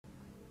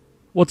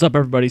What's up,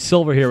 everybody?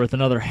 Silver here with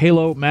another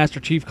Halo Master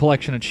Chief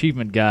Collection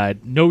Achievement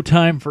Guide. No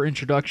time for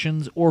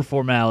introductions or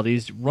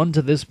formalities. Run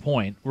to this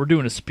point. We're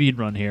doing a speed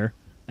run here.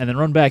 And then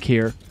run back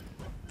here.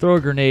 Throw a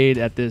grenade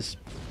at this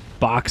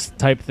box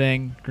type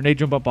thing. Grenade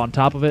jump up on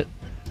top of it.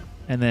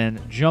 And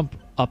then jump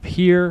up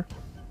here.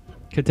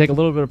 Could take a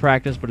little bit of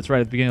practice, but it's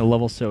right at the beginning of the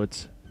level, so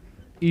it's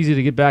easy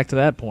to get back to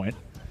that point.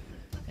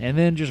 And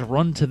then just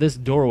run to this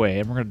doorway,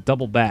 and we're going to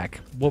double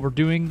back. What we're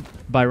doing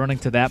by running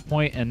to that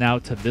point and now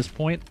to this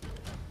point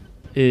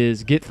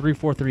is get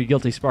 343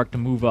 Guilty Spark to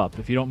move up.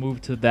 If you don't move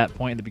to that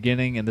point in the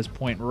beginning and this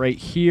point right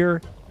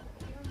here,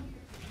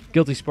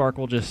 Guilty Spark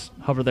will just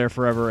hover there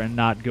forever and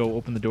not go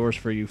open the doors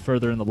for you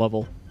further in the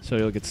level, so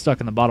you'll get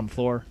stuck in the bottom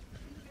floor.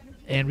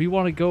 And we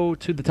want to go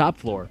to the top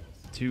floor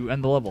to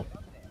end the level.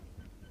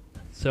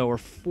 So we're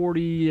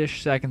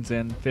 40-ish seconds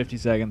in, 50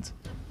 seconds.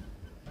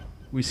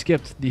 We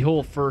skipped the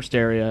whole first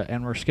area,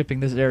 and we're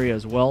skipping this area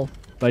as well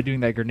by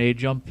doing that grenade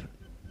jump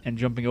and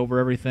jumping over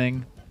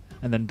everything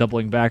and then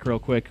doubling back real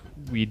quick.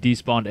 We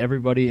despawned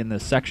everybody in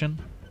this section.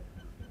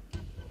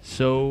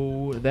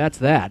 So that's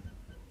that.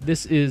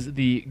 This is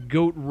the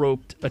Goat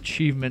Roped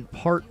Achievement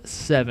Part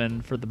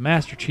 7 for the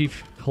Master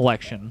Chief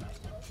Collection.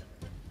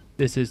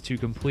 This is to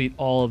complete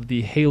all of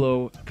the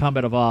Halo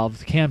Combat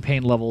Evolved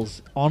campaign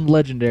levels on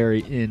Legendary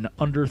in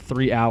under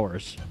 3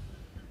 hours.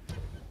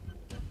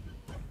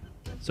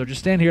 So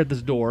just stand here at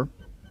this door.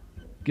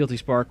 Guilty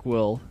Spark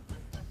will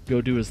go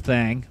do his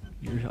thing.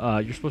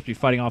 You're supposed to be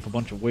fighting off a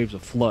bunch of waves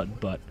of flood,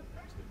 but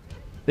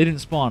they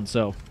didn't spawn,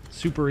 so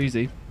super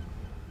easy.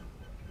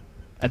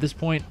 At this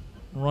point,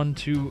 run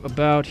to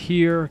about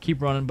here.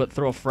 Keep running, but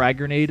throw a frag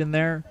grenade in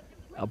there.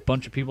 A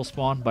bunch of people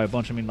spawn. By a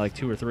bunch, I mean like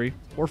 2 or 3.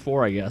 Or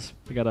 4, I guess.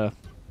 We got a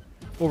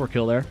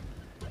overkill there.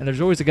 And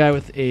there's always a guy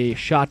with a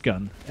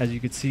shotgun. As you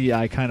can see,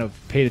 I kind of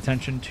paid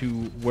attention to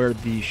where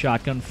the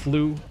shotgun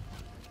flew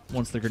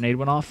once the grenade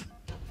went off.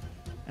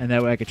 And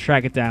that way I could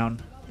track it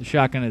down. The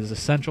shotgun is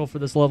essential for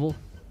this level.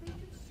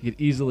 You could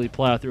easily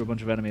plow through a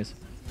bunch of enemies.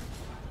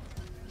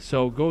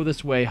 So go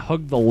this way,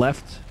 hug the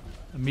left,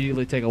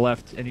 immediately take a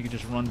left, and you can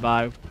just run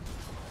by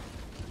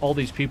all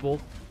these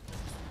people.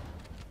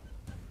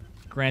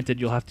 Granted,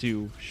 you'll have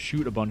to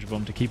shoot a bunch of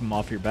them to keep them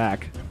off your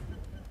back.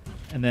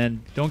 And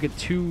then don't get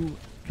too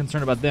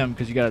concerned about them,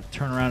 because you got to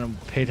turn around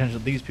and pay attention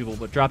to these people.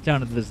 But drop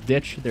down into this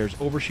ditch. There's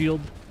overshield.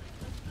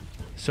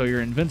 So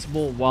you're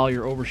invincible while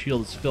your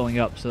overshield is filling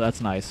up, so that's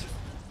nice.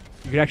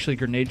 You could actually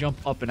grenade jump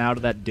up and out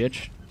of that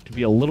ditch to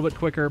be a little bit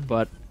quicker,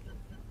 but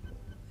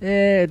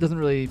it doesn't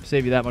really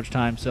save you that much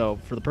time, so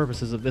for the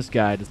purposes of this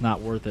guide, it's not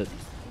worth it.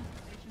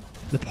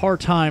 The par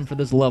time for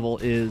this level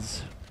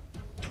is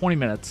 20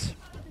 minutes,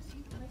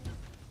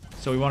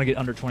 so we want to get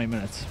under 20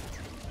 minutes.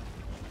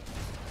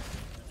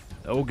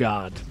 Oh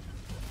god.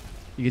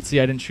 You can see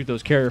I didn't shoot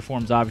those carrier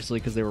forms, obviously,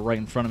 because they were right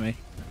in front of me.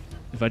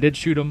 If I did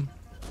shoot them,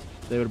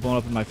 they would have blown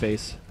up in my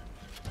face.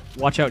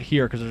 Watch out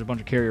here, because there's a bunch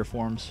of carrier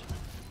forms.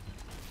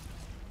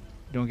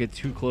 Don't get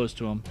too close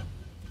to them.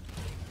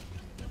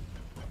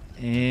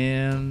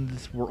 And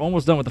we're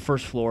almost done with the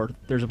first floor.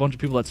 There's a bunch of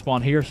people that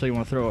spawn here, so you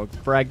want to throw a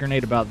frag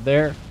grenade about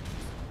there.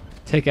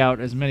 Take out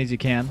as many as you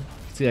can.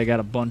 See, I got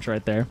a bunch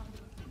right there.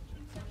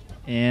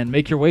 And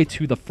make your way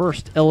to the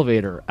first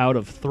elevator out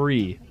of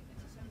 3.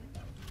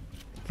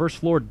 First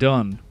floor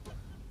done.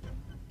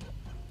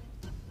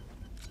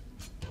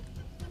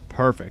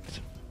 Perfect.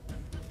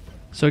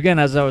 So again,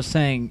 as I was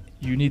saying,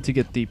 you need to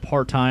get the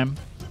par time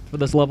for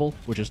this level,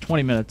 which is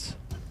 20 minutes.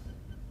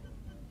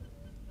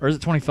 Or is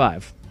it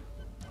 25?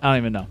 I don't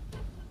even know.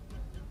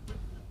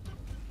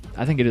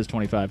 I think it is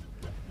 25.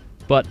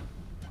 But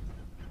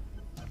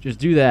just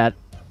do that,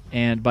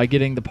 and by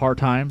getting the par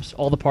times,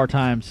 all the par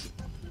times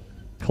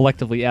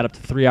collectively add up to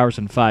 3 hours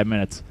and 5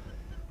 minutes.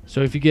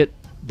 So if you get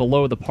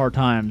below the par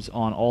times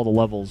on all the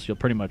levels, you'll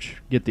pretty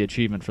much get the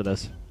achievement for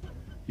this.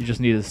 You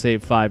just need to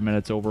save 5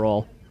 minutes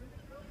overall.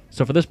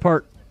 So for this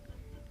part,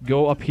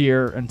 go up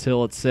here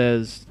until it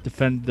says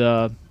defend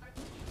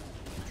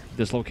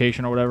this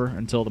location or whatever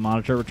until the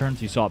monitor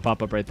returns. You saw it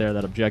pop up right there,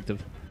 that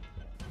objective.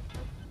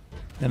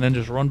 And then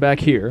just run back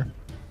here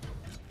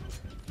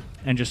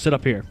and just sit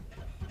up here.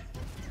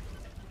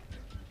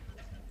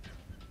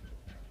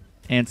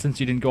 And since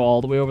you didn't go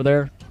all the way over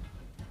there,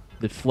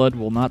 the flood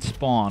will not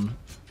spawn.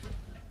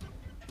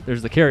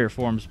 There's the carrier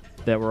forms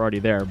that were already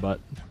there, but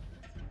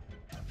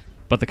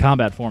the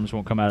combat forms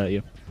won't come out at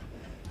you,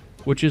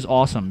 which is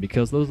awesome,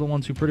 because those are the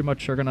ones who pretty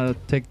much are gonna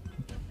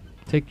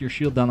take your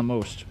shield down the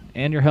most,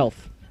 and your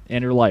health,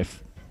 and your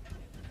life.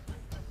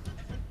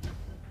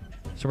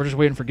 So we're just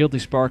waiting for Guilty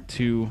Spark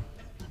to,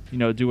 you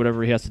know, do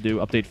whatever he has to do,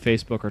 update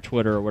Facebook or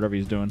Twitter or whatever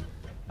he's doing.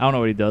 I don't know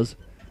what he does,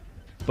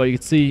 but you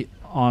can see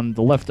on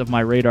the left of my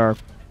radar,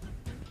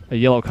 a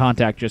yellow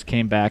contact just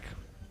came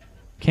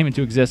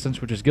into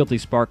existence, which is Guilty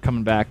Spark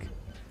coming back.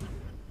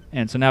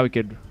 And so now we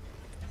could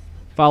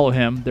follow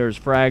him. There's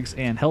frags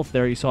and health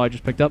there you saw I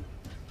just picked up.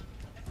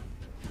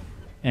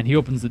 And he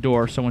opens the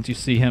door, so once you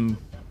see him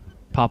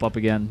pop up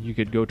again, you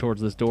could go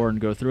towards this door and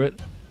go through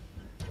it.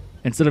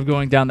 Instead of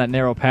going down that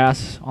narrow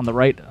pass on the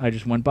right I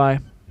just went by,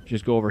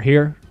 just go over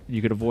here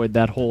You could avoid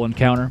that whole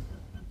encounter.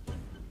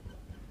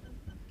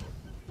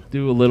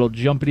 Do a little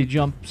jumpity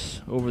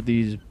jumps over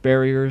these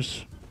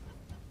barriers.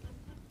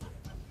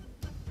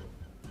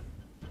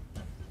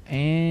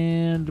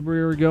 And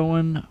we're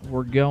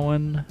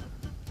going.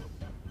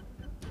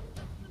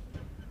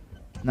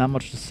 Not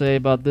much to say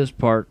about this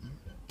part.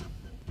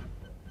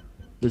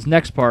 This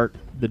next part,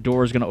 the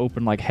door is going to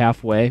open like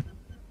halfway,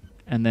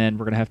 and then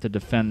we're going to have to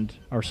defend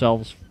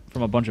ourselves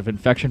from a bunch of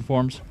infection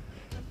forms,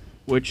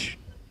 which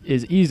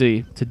is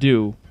easy to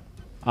do,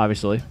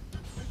 obviously.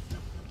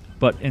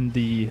 But in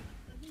the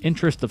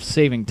interest of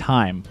saving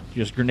time,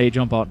 just grenade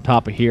jump on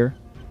top of here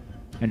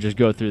and just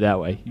go through that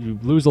way. You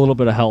lose a little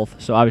bit of health,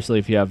 so obviously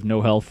if you have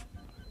no health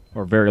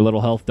or very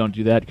little health, don't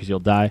do that because you'll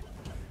die.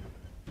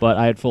 But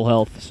I had full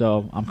health,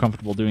 so I'm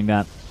comfortable doing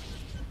that.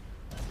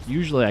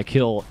 Usually I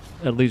kill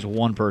at least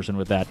one person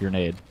with that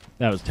grenade.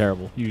 That was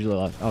terrible.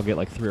 Usually I'll get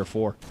like 3 or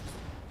 4.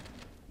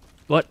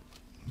 But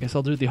I guess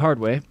I'll do it the hard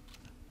way.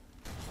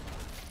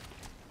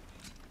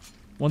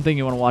 One thing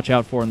you want to watch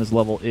out for in this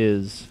level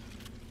is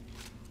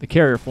the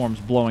carrier forms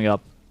blowing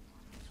up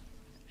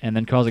and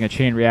then causing a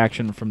chain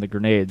reaction from the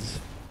grenades.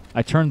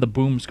 I turned the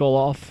boom skull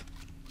off,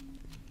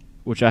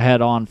 which I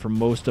had on for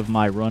most of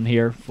my run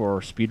here for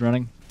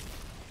speedrunning.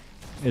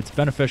 It's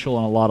beneficial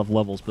in a lot of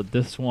levels, but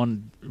this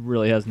one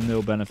really has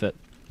no benefit.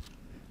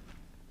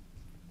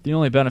 The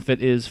only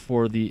benefit is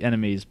for the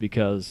enemies,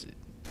 because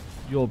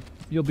you'll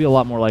be a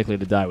lot more likely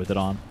to die with it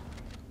on.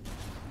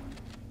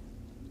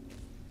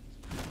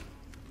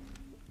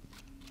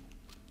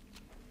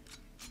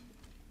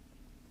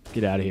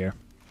 Get out of here.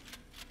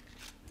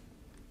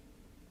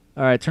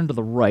 Alright, turn to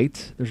the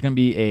right. There's going to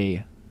be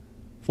a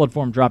flood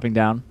form dropping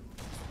down.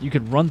 You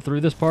could run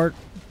through this part,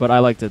 but I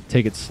like to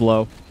take it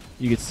slow.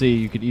 You can see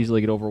you could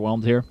easily get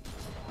overwhelmed here.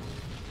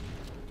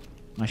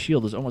 My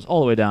shield is almost all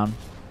the way down,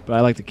 but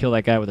I like to kill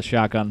that guy with a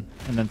shotgun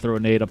and then throw a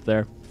nade up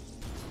there.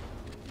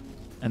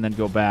 And then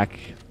go back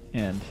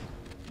and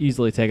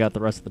easily take out the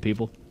rest of the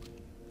people.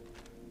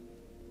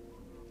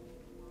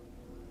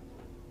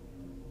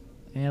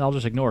 And I'll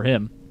just ignore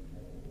him.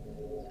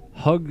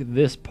 Hug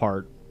this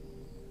part.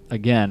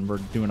 Again, we're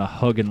doing a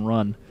hug and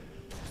run.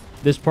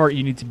 This part,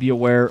 you need to be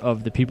aware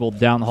of the people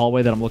down the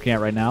hallway that I'm looking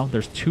at right now.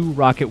 There's 2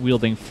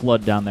 rocket-wielding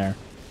flood down there.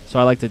 So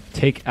I like to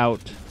take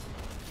out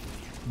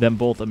them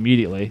both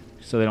immediately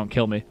so they don't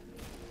kill me.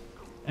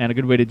 And a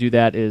good way to do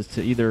that is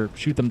to either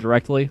shoot them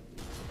directly,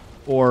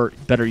 or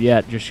better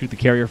yet, just shoot the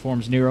carrier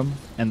forms near them,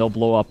 and they'll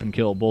blow up and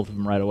kill both of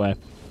them right away,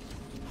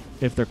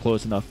 if they're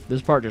close enough.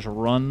 This part, just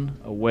run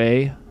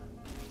away,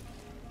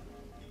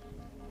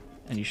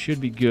 and you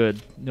should be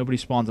good. Nobody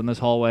spawns in this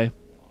hallway.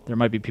 There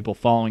might be people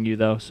following you,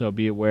 though, so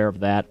be aware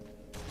of that.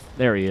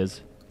 There he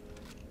is.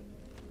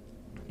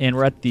 And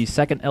we're at the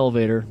second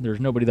elevator. There's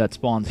nobody that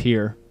spawns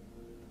here.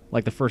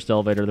 Like the first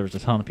elevator, there was a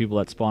ton of people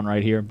that spawn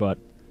right here, but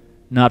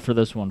not for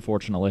this one,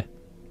 fortunately.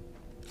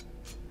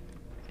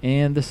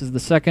 And this is the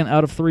second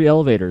out of 3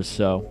 elevators,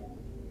 so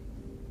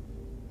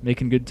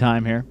making good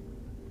time here.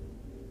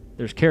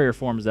 There's carrier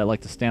forms that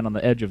like to stand on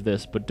the edge of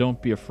this, but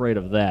don't be afraid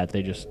of that.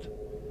 They just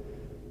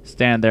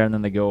stand there and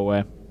then they go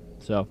away.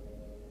 So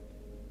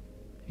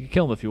you can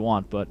kill them if you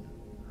want, but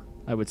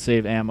I would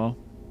save ammo.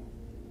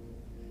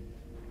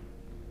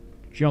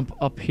 Jump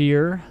up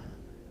here.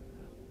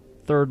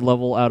 3rd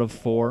level out of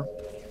 4.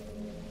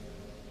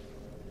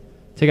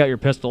 Take out your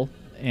pistol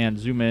and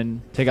zoom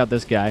in. Take out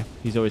this guy.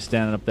 He's always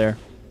standing up there.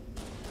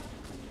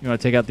 You want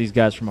to take out these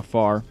guys from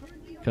afar,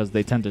 because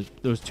they tend to,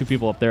 those 2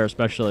 people up there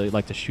especially,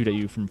 like to shoot at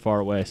you from far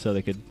away, so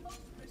they could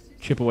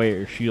chip away at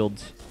your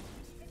shields.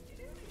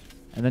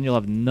 And then you'll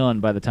have none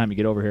by the time you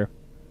get over here.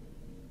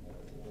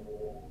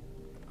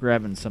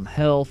 Grabbing some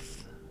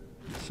health,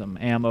 some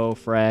ammo,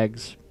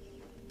 frags.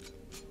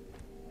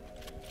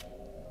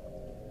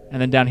 And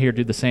then down here,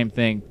 do the same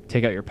thing.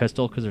 Take out your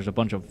pistol, because there's a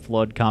bunch of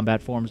flood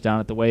combat forms down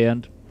at the way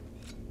end.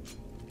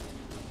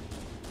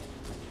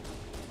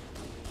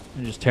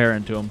 And just tear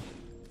into them.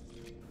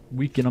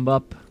 Weaken them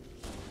up.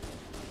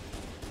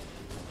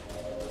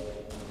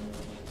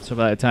 So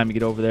by the time you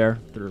get over there,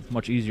 they're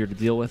much easier to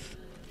deal with.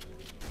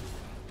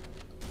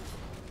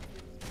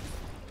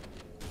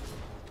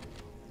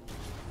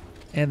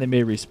 And they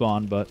may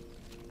respawn, but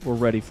we're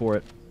ready for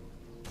it.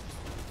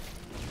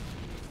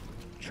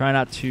 Try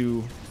not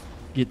to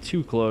get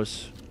too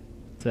close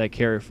to that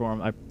carrier form.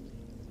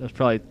 That's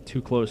probably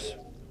too close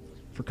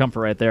for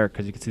comfort right there,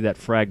 because you can see that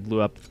frag blew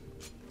up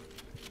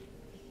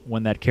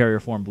when that carrier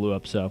form blew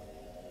up. So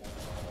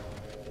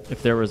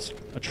if there was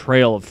a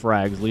trail of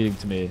frags leading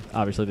to me,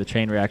 obviously the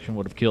chain reaction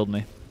would have killed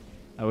me.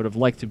 I would have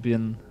liked to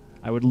been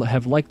a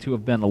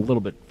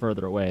little bit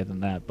further away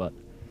than that, but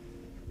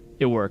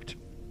it worked.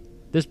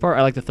 This part,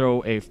 I like to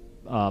throw a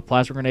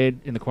plasma grenade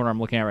in the corner I'm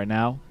looking at right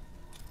now,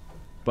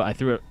 but I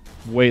threw it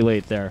way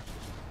late there.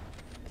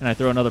 And I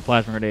throw another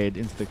plasma grenade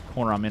into the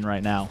corner I'm in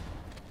right now,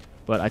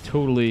 but I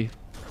totally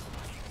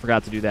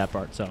forgot to do that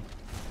part, so.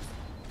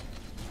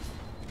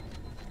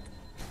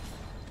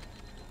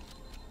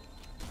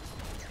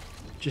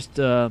 Just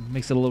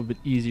makes it a little bit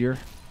easier.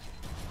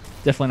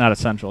 Definitely not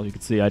essential. You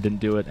can see I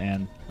didn't do it,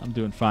 and I'm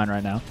doing fine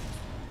right now.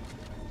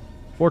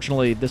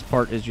 Fortunately, this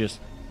part is just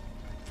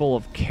full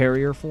of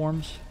carrier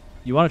forms.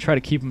 You want to try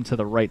to keep them to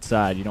the right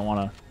side. You don't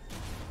want to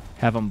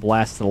have them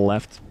blast to the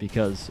left,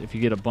 because if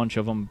you get a bunch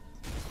of them,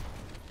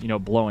 you know,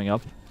 blowing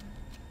up,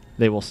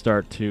 they will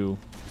start to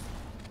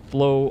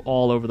blow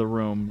all over the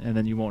room, and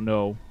then you won't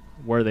know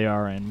where they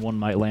are, and one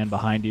might land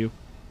behind you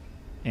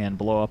and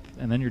blow up,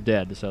 and then you're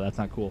dead, so that's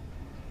not cool.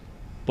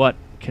 But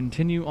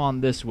continue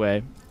on this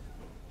way.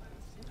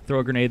 Throw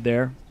a grenade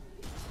there.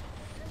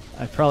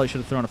 I probably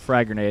should have thrown a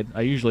frag grenade.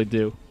 I usually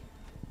do.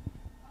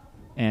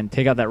 And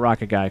take out that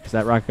rocket guy, because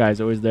that rocket guy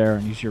is always there,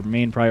 and he's your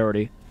main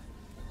priority.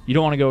 You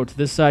don't want to go to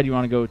this side. You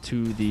want to go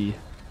to the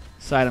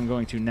side I'm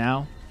going to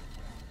now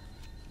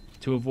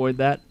to avoid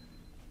that.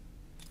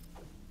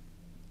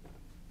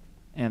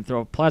 And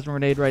throw a plasma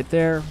grenade right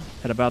there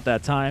at about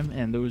that time,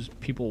 and those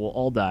people will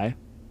all die.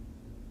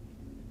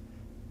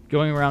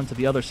 Going around to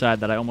the other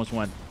side that I almost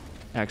went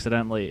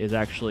accidentally is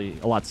actually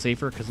a lot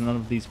safer, because none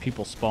of these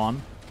people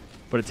spawn.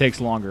 But it takes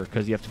longer,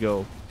 because you have to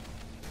go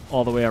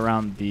all the way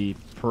around the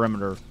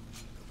perimeter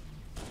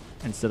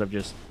instead of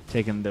just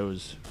taking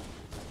those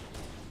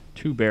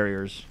 2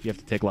 barriers. You have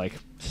to take like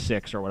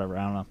 6 or whatever,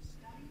 I don't know.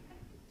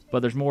 But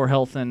there's more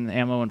health and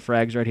ammo and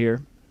frags right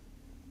here.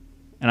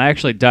 And I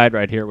actually died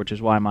right here, which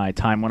is why my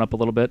time went up a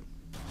little bit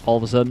all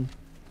of a sudden.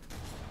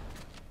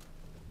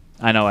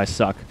 I know I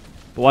suck.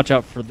 But watch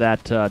out for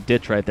that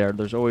ditch right there.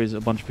 There's always a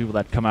bunch of people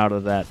that come out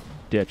of that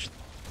ditch.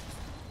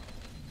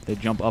 They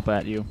jump up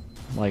at you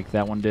like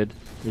that one did.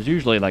 There's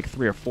usually like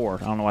 3 or 4.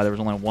 I don't know why there was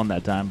only 1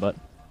 that time, but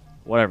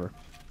whatever.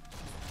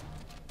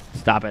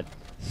 Stop it.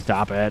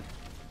 Stop it.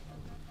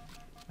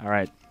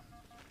 Alright.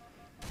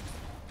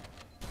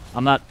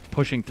 I'm not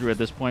pushing through at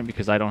this point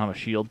because I don't have a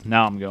shield.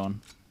 Now I'm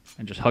going.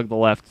 And just hug the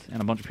left,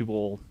 and a bunch of people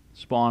will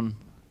spawn.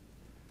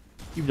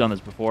 You've done this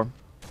before.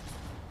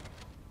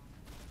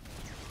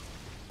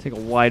 Take a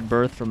wide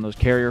berth from those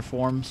carrier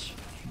forms.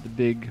 The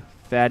big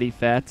fatty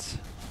fats.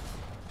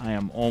 I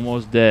am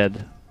almost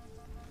dead.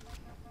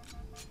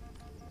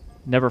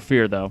 Never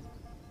fear, though.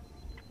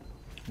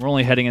 We're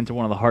only heading into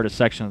one of the hardest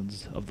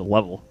sections of the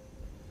level.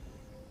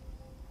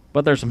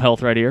 But there's some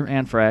health right here,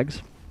 and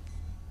frags.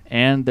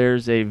 And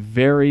there's a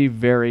very,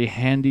 very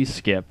handy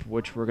skip,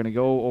 which we're going to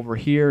go over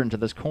here into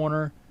this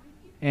corner,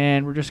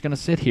 and we're just going to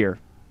sit here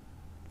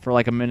for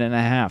like a minute and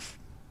a half.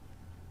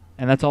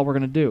 And that's all we're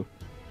going to do.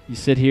 You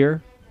sit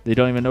here, they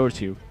don't even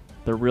notice you.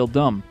 They're real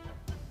dumb.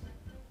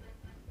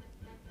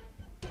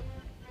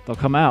 They'll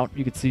come out.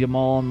 You can see them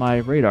all on my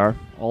radar,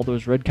 all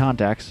those red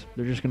contacts.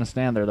 They're just going to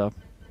stand there, though.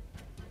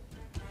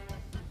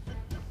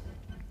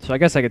 So I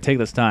guess I could take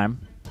this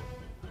time.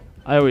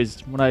 I always,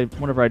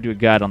 whenever I do a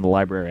guide on the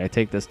library, I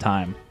take this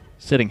time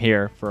sitting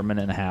here for a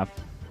minute and a half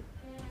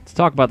to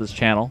talk about this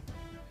channel,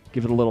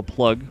 give it a little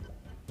plug.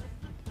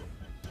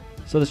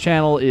 So this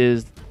channel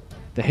is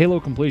the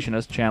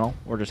HaloCompletionist channel,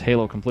 or just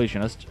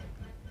HaloCompletionist,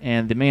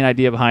 and the main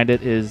idea behind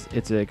it is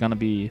it's gonna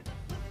be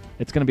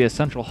a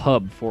central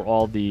hub for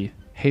all the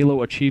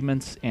Halo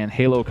achievements and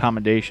Halo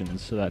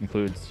commendations. So that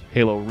includes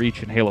Halo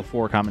Reach and Halo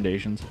 4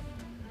 commendations.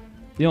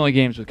 The only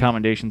games with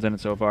commendations in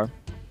it so far.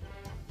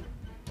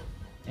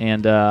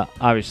 And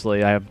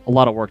obviously, I have a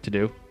lot of work to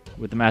do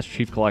with the Master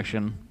Chief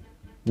Collection,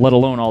 let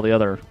alone all the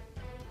other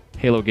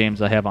Halo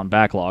games I have on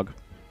backlog.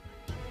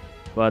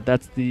 But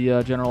that's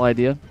the general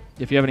idea.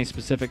 If you have any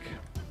specific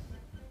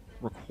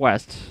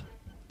requests,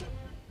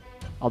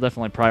 I'll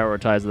definitely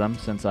prioritize them,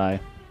 since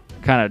I'm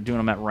kind of doing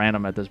them at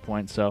random at this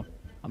point. So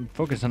I'm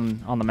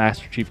focusing on the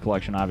Master Chief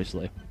Collection,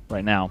 obviously,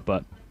 right now.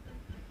 But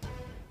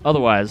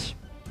otherwise,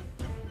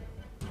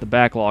 the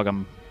backlog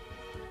I'm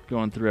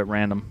going through at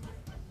random.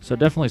 So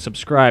definitely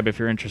subscribe if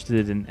you're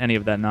interested in any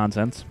of that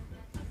nonsense.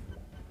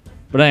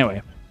 But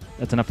anyway,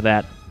 that's enough of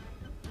that.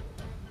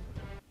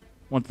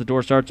 Once the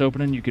door starts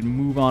opening, you can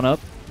move on up.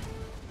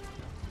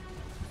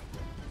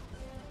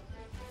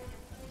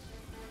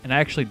 And I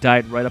actually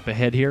died right up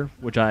ahead here,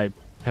 which I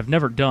have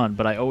never done,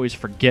 but I always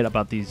forget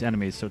about these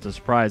enemies, so it's a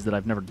surprise that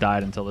I've never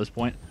died until this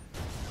point.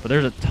 But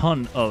there's a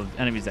ton of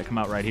enemies that come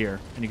out right here,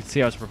 and you can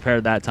see I was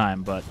prepared that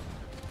time, but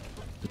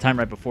the time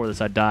right before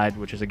this I died,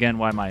 which is again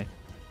why my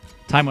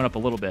time went up a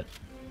little bit.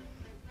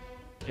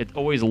 It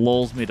always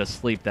lulls me to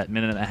sleep, that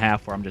minute and a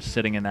half where I'm just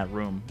sitting in that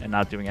room and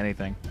not doing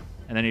anything.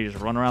 And then you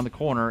just run around the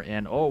corner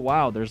and, oh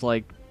wow, there's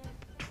like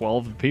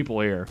 12 people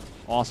here.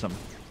 Awesome.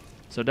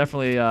 So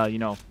definitely, you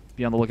know,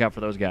 be on the lookout for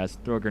those guys.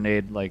 Throw a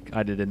grenade like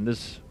I did in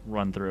this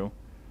run through.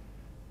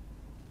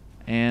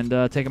 And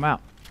take them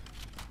out.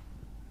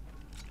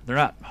 They're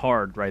not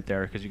hard right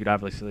there, because you could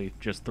obviously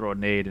just throw a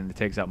nade and it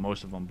takes out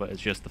most of them, but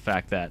it's just the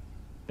fact that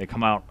they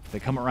come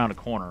around a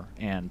corner,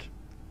 and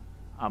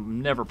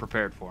I'm never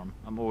prepared for them.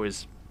 I'm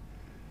always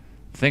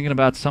thinking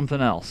about something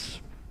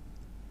else.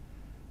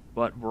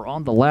 But we're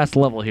on the last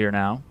level here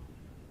now.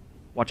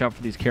 Watch out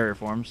for these carrier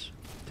forms.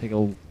 Take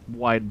a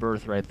wide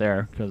berth right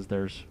there, because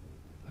there's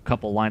a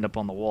couple lined up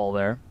on the wall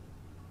there.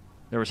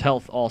 There was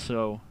health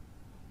also.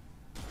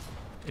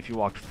 If you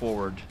walked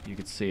forward, you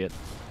could see it.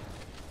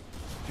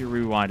 If you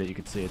rewind it, you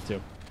could see it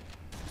too.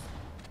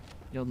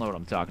 You'll know what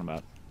I'm talking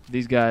about.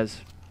 These guys,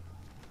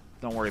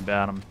 don't worry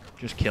about them.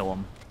 Just kill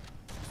them.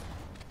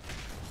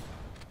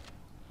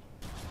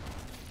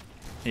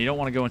 And you don't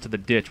want to go into the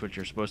ditch, which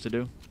you're supposed to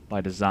do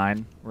by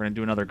design. We're going to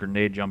do another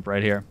grenade jump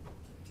right here.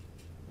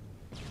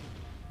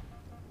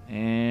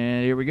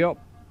 And here we go.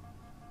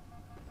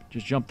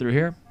 Just jump through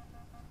here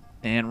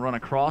and run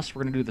across.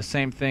 We're going to do the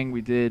same thing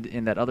we did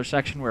in that other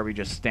section where we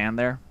just stand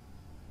there.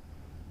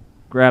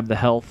 Grab the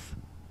health.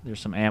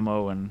 There's some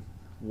ammo and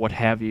what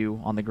have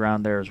you on the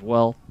ground there as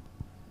well.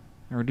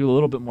 And we're going to do a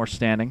little bit more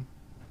standing.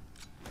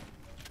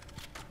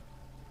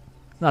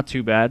 It's not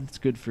too bad. It's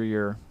good for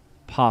your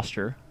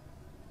posture.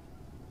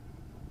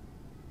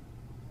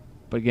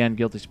 But again,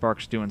 Guilty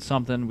Spark's doing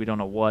something. We don't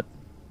know what.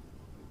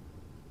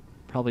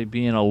 Probably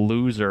being a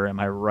loser, am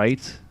I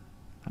right?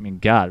 I mean,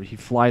 God, he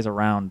flies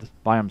around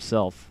by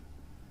himself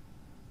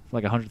for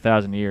like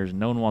 100,000 years, and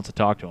no one wants to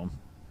talk to him.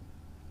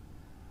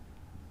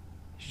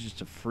 He's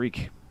just a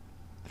freak.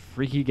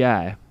 Freaky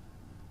guy.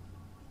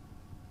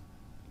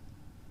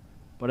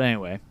 But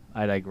anyway,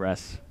 I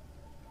digress.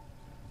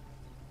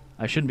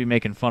 I shouldn't be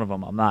making fun of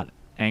him. I'm not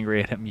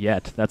angry at him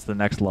yet. That's the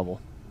next level.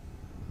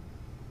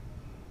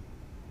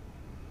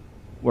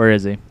 Where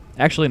is he?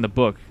 Actually, in the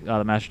book,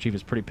 the Master Chief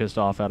is pretty pissed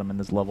off at him in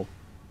this level.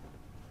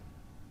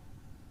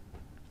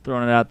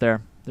 Throwing it out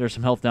there. There's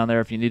some health down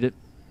there if you need it.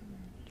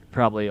 You're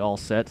probably all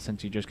set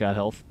since you just got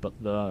health, but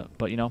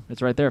you know,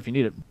 it's right there if you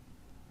need it.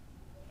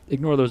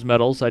 Ignore those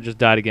medals. I just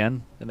died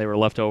again, and they were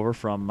left over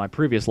from my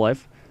previous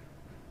life.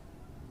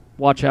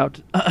 Watch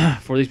out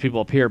for these people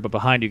up here, but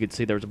behind you can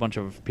see there's a bunch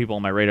of people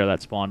on my radar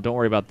that spawned. Don't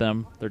worry about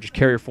them. They're just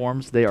carrier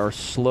forms. They are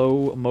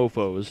slow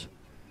mofos.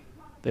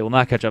 They will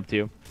not catch up to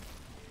you.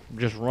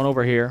 Just run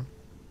over here,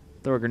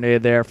 throw a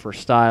grenade there for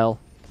style,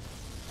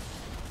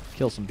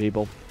 kill some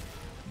people.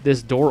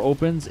 This door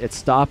opens, it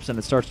stops, and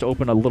it starts to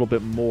open a little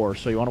bit more,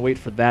 so you want to wait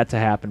for that to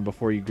happen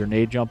before you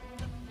grenade jump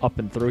up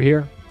and through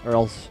here, or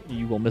else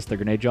you will miss the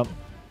grenade jump.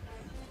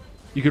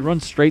 You could run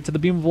straight to the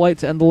beam of light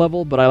to end the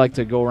level, but I like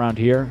to go around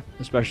here,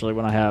 especially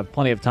when I have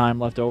plenty of time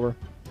left over,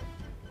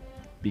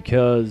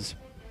 because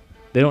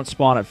they don't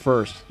spawn at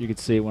first. You can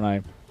see when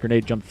I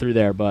grenade jump through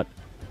there, but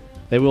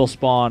they will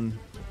spawn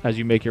as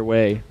you make your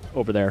way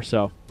over there,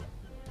 so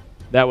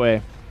that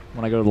way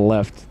when I go to the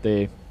left,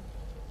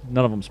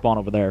 none of them spawn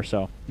over there,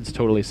 so it's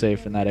totally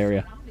safe in that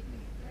area.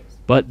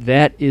 But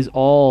that is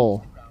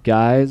all,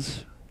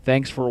 guys.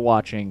 Thanks for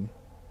watching.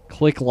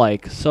 Click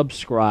like,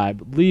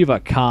 subscribe, leave a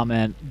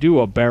comment, do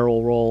a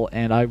barrel roll,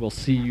 and I will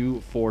see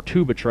you for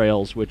 2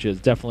 betrayals, which is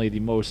definitely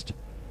the most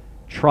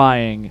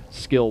trying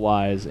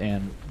skill-wise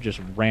and just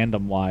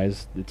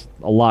random-wise.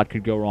 A lot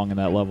could go wrong in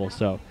that level,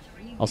 so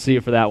I'll see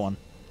you for that one.